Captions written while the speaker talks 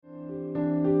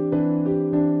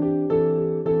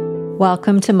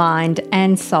Welcome to Mind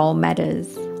and Soul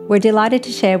Matters. We're delighted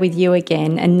to share with you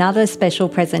again another special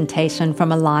presentation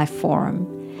from a live forum.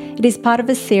 It is part of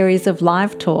a series of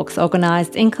live talks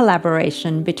organised in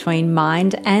collaboration between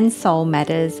Mind and Soul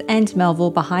Matters and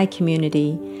Melville Baha'i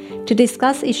Community to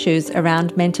discuss issues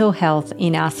around mental health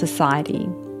in our society.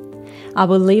 I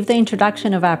will leave the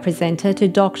introduction of our presenter to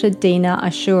Dr. Dina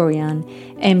Ashurian,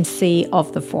 MC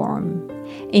of the forum.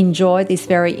 Enjoy this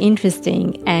very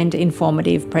interesting and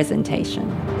informative presentation.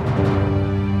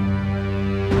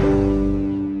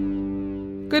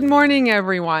 Good morning,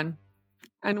 everyone,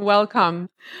 and welcome.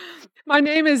 My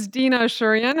name is Dina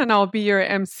Ashurian, and I'll be your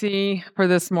MC for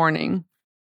this morning.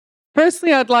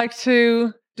 Firstly, I'd like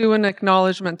to do an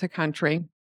acknowledgement to country.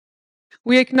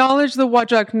 We acknowledge the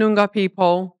Whadjuk Noongar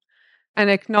people and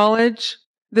acknowledge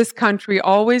this country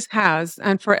always has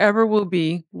and forever will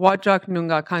be Whadjuk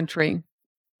Noongar country.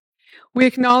 We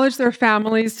acknowledge their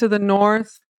families to the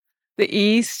north, the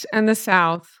east, and the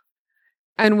south,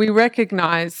 and we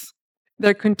recognize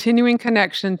their continuing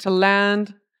connection to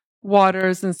land,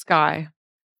 waters, and sky.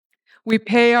 We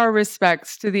pay our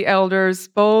respects to the elders,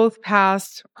 both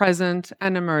past, present,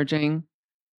 and emerging.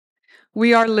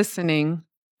 We are listening,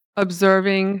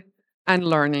 observing, and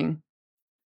learning.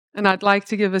 And I'd like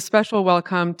to give a special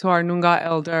welcome to our Noongar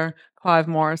elder, Clive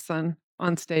Morrison,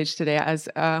 on stage today as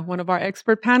one of our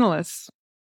expert panelists.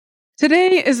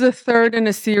 Today is the third in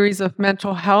a series of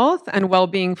mental health and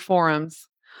well-being forums,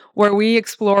 where we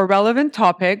explore relevant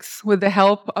topics with the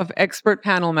help of expert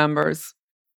panel members.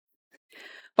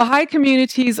 Baha'i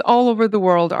communities all over the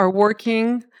world are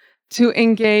working to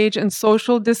engage in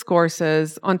social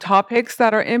discourses on topics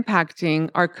that are impacting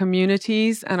our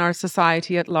communities and our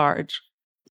society at large.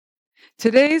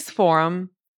 Today's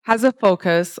forum has a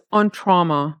focus on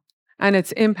trauma and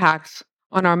its impact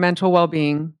on our mental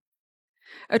well-being.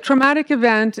 A traumatic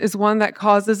event is one that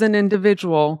causes an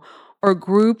individual or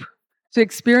group to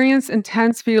experience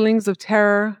intense feelings of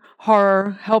terror,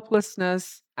 horror,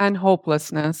 helplessness, and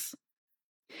hopelessness.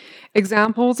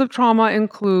 Examples of trauma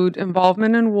include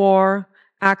involvement in war,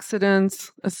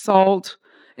 accidents, assault,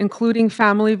 including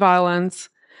family violence,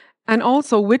 and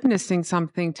also witnessing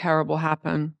something terrible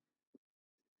happen.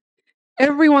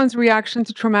 Everyone's reaction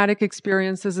to traumatic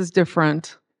experiences is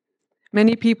different.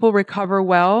 Many people recover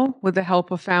well with the help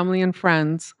of family and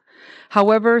friends.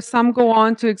 However, some go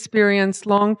on to experience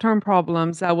long-term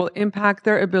problems that will impact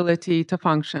their ability to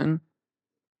function.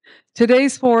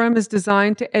 Today's forum is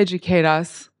designed to educate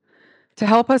us, to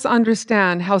help us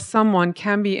understand how someone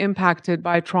can be impacted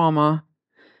by trauma,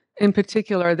 in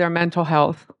particular their mental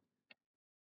health.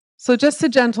 So just a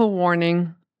gentle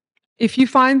warning. If you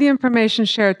find the information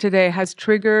shared today has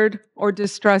triggered or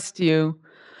distressed you,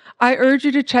 I urge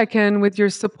you to check in with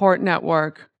your support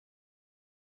network.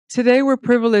 Today, we're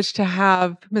privileged to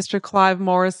have Mr. Clive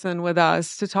Morrison with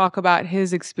us to talk about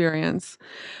his experience.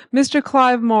 Mr.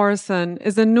 Clive Morrison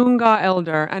is a Noongar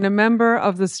elder and a member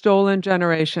of the Stolen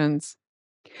Generations.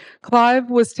 Clive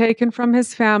was taken from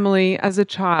his family as a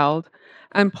child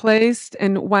and placed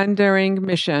in Wandering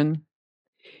Mission.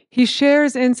 He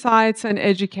shares insights and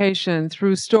education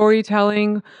through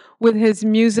storytelling with his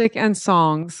music and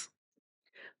songs.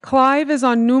 Clive is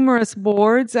on numerous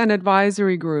boards and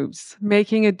advisory groups,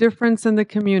 making a difference in the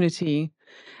community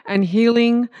and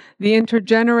healing the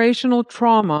intergenerational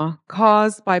trauma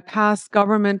caused by past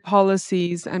government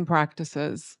policies and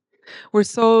practices. We're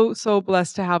so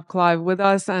blessed to have Clive with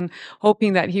us and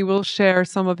hoping that he will share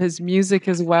some of his music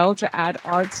as well to add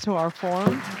arts to our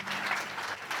forum.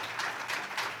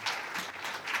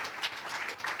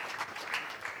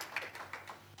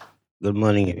 Good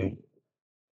morning.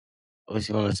 I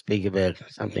just want to speak about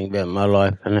something about my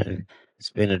life, and it's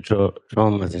been a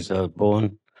trauma since I was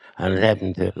born, and it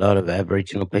happened to a lot of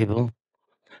Aboriginal people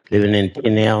living in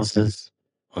tin houses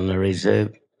on the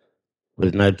reserve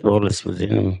with no toilets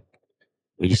within them.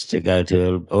 We used to go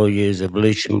to all use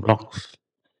ablution blocks.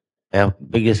 Our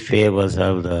biggest fear was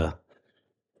over the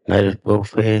native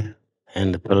welfare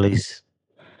and the police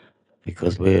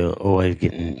because we were always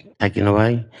getting taken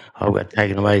away. I got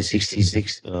taken away at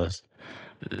 66. I was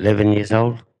 11 years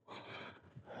old.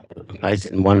 Placed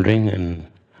in Wandering, and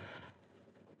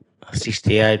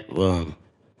 68, well,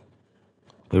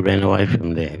 we ran away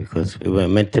from there because we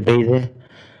weren't meant to be there,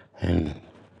 and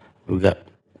we got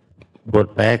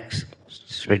brought back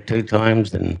straight 2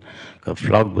 times and got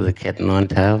flogged with a cat and nine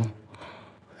tail,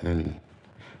 and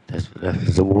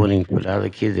that's a warning for the other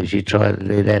kids. If you try to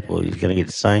do that, well, you're going to get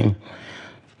the same.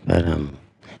 But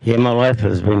yeah, my life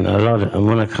has been a lot. And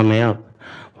when I come out,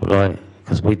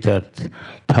 because we got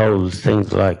told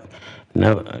things like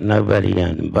nobody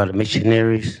but the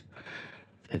missionaries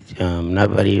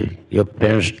Nobody, your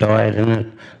parents died in it,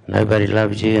 nobody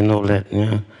loves you and all that,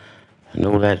 and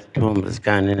all that trauma that's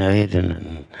going in our head.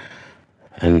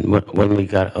 And when we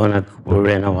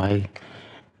ran away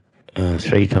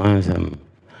 3 times,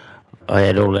 I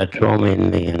had all that trauma in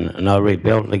me, and I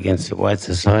rebelled against the white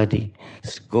society,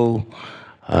 school.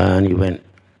 I only went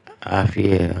half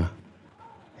year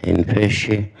in first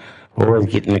year, always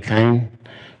getting a cane,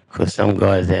 because some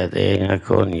guys out there,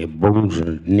 calling you bulls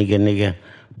and nigger,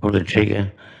 pull the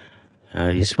trigger.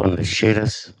 Just wanted to shoot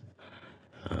us,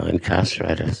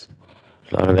 incarcerate us.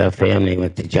 A lot of our family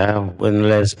went to jail, wouldn't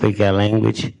let us speak our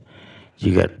language.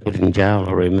 You got put in jail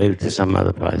or removed to some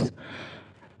other place.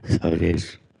 So it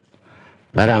is.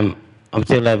 But I'm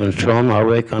still having trauma. I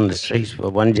work on the streets for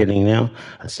one Jennings now.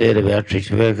 I serve as an outreach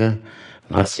worker,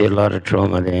 and I see a lot of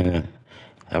trauma there.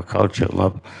 Our culture,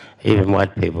 even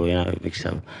white people, mixed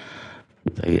up.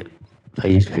 They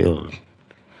just feel,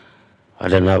 I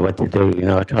don't know what to do.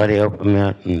 I try to help them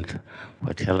out, and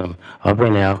I tell them, I've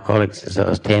been an alcoholic since I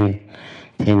was 10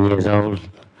 years old,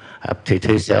 up to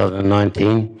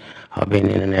 2019. I've been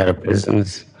in and out of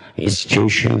prisons,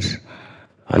 institutions.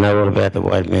 I know all about the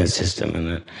white man system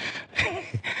and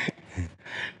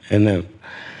that.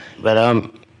 But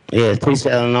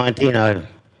 2019,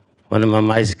 one of my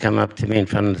mates come up to me in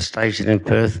front of the station in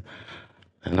Perth,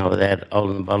 and I was out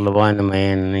holding a bottle of wine to my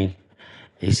hand, and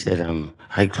he said,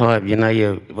 "Hey Clive,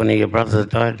 one of your brothers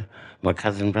died, my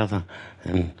cousin brother."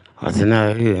 And I said,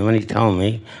 "No, who?" And when he told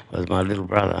me, it was my little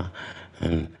brother,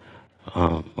 and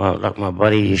my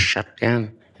body just shut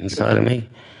down inside of me,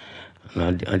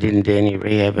 and I didn't do any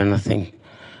rehab or nothing.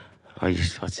 I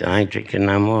said, I ain't drinking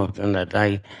no more. From that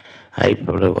day,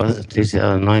 April it was,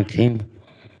 2019,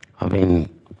 I've been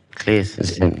clear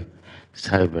since then,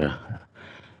 sober.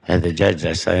 As the judge,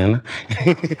 they say,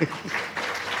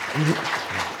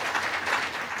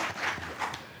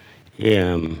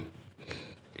 Yeah,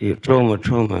 trauma.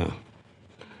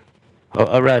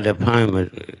 I wrote a poem,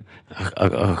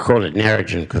 I call it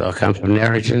Narrogin, because I come from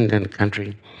Narrogin, in the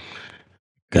country.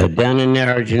 Go down in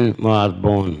Narrogin where I was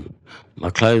born. My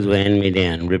clothes were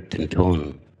hand-me-down, ripped and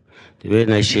torn. There were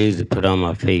no shoes to put on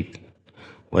my feet.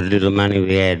 What little money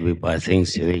we had, we buy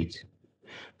things to eat.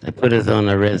 They put us on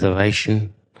a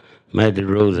reservation, made the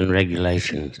rules and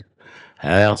regulations.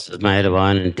 Our house was made of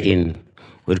iron and tin,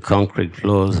 with concrete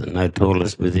floors and no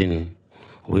toilets within.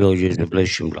 We all used a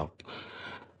bleaching block.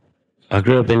 I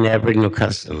grew up in the Aboriginal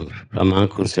customs, from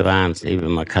uncles to aunts,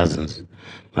 even my cousins.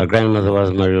 My grandmother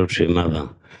was my real true mother,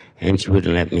 and she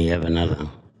wouldn't let me have another.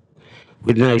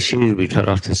 With no shoes, we trot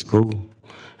off to school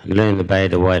and learned to obey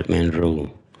the white man's rule.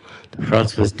 The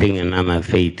frost was stinging on my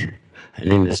feet,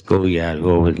 and in the schoolyard we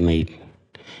all would meet.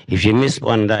 If you missed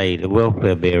one day, the welfare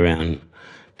would be around,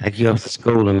 take you off to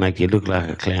school and make you look like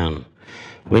a clown.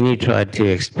 When you tried to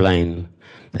explain,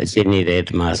 they said you need a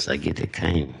headmaster, get a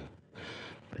cane.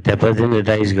 But that was in the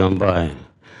days gone by.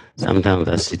 Sometimes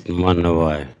I sit and wonder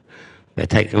why. They're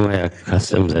taking away our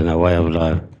customs and our way of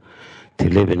life to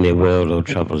live in their world of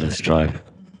trouble and strife.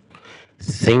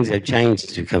 Things have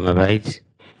changed to come of age,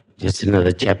 just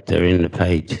another chapter in the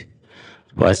page.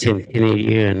 By centenary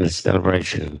year and the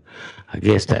celebration, I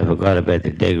guess they forgot about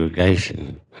the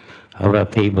degradation of our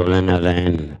people and our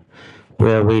land.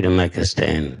 Where are we to make a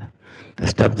stand? To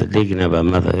stop the digging of our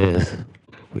Mother Earth,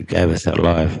 who gave us our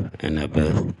life and our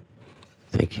birth.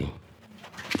 Thank you.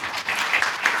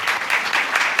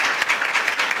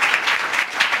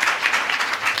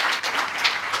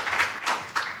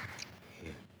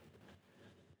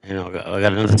 And I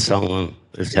got another song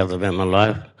that tells about my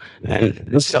life. And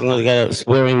this song has got a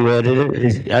swearing word in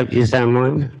it. I hope you don't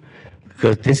mind.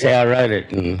 Because this is how I wrote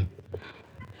it.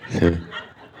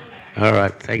 All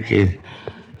right, thank you.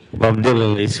 Bob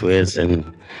Dylan, he swears. And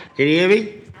can you hear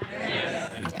me?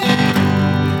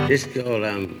 Yes. This is called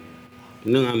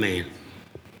Noongar Man.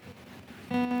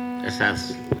 That's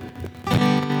us.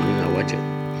 Noongar, watch it.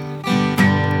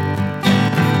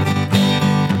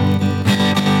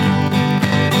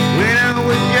 When I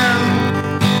was young,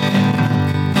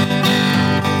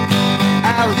 I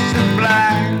was so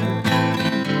blind.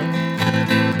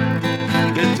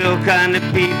 Just all kind of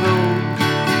people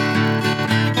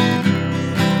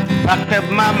fucked up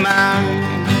my mind.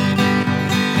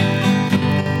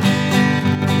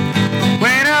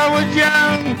 When I was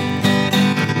young,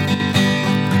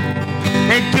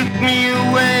 they took me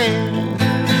away,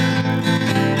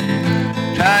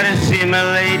 tried to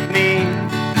assimilate me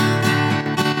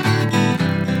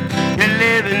to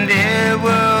live in their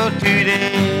world today.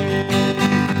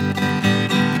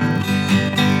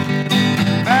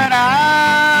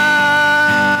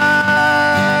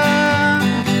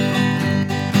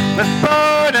 But was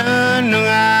born a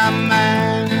Noongar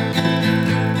man,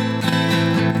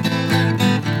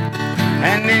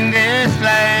 and in this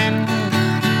land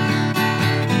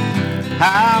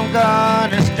I'm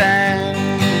gonna stand.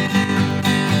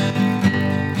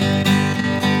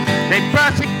 They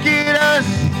prosecute us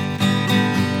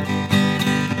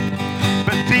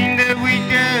for things that we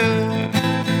do,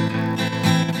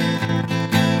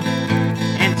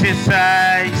 and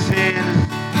society says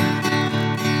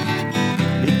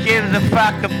it gives a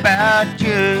fuck about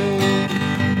you.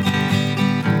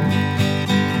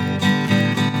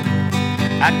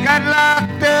 I got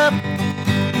locked up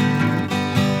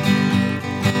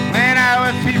when I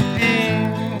was 15.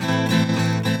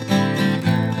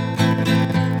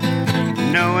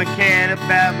 No one cared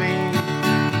about me,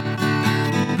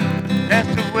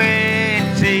 that's the way it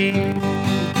seems.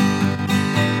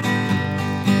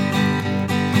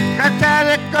 Cause as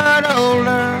I got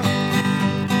older,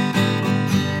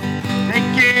 they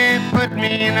can't put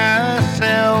me in a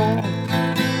cell.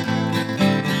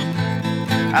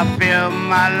 I felt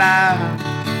my life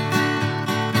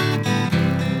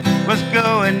was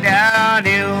going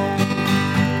downhill,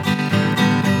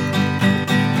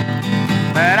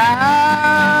 but I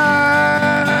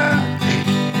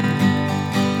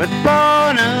was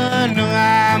born a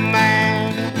Noongar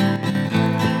man,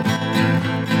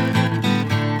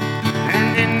 and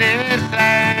in this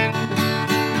land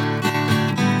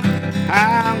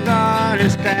I'm gonna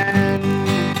stand.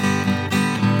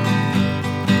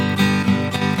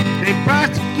 They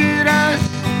prosecute us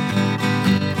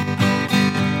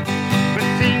for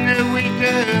things that we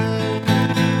do,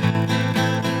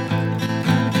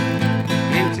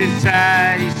 and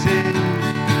society says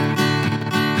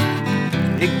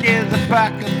it gives a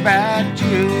fuck about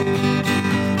you.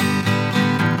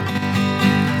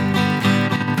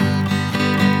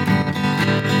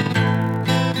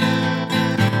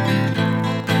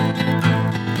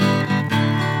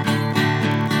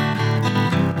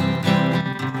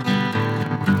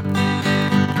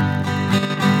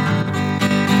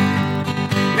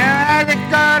 Now as I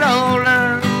got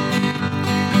older,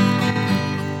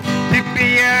 to be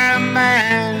a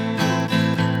man,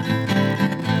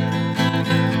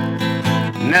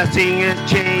 nothing has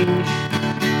changed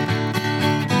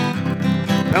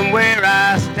from where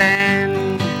I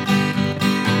stand.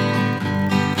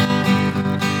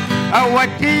 I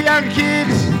watch the young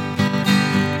kids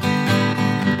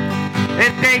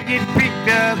as they get picked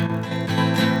up.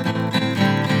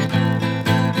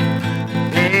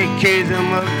 They accuse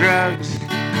them of drugs.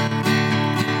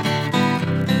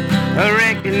 I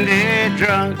reckon they're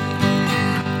drunk.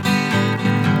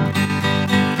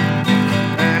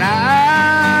 But I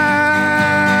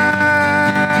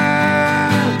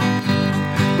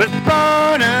was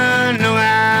born a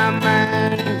Noongar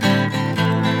man,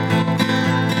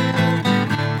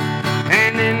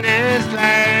 and in this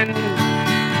land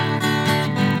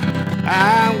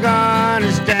I'm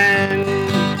gonna stand.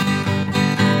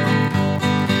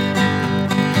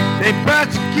 They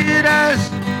prosecute us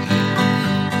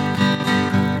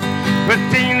for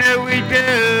things that we do,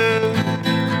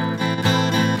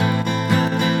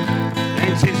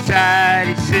 and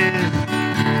society says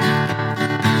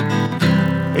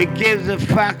it gives a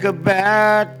fuck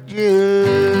about you.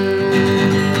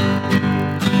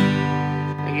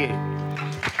 Thank you.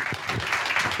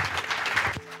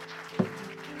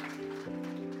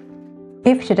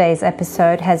 If today's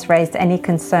episode has raised any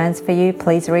concerns for you,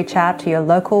 please reach out to your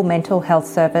local mental health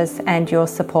service and your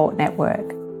support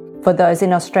network. For those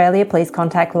in Australia, please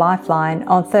contact Lifeline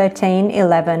on 13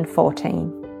 11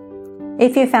 14.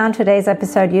 If you found today's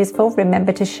episode useful,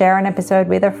 remember to share an episode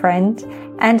with a friend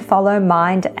and follow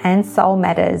Mind and Soul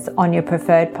Matters on your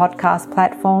preferred podcast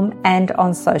platform and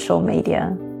on social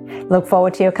media. Look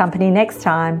forward to your company next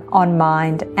time on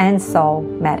Mind and Soul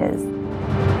Matters.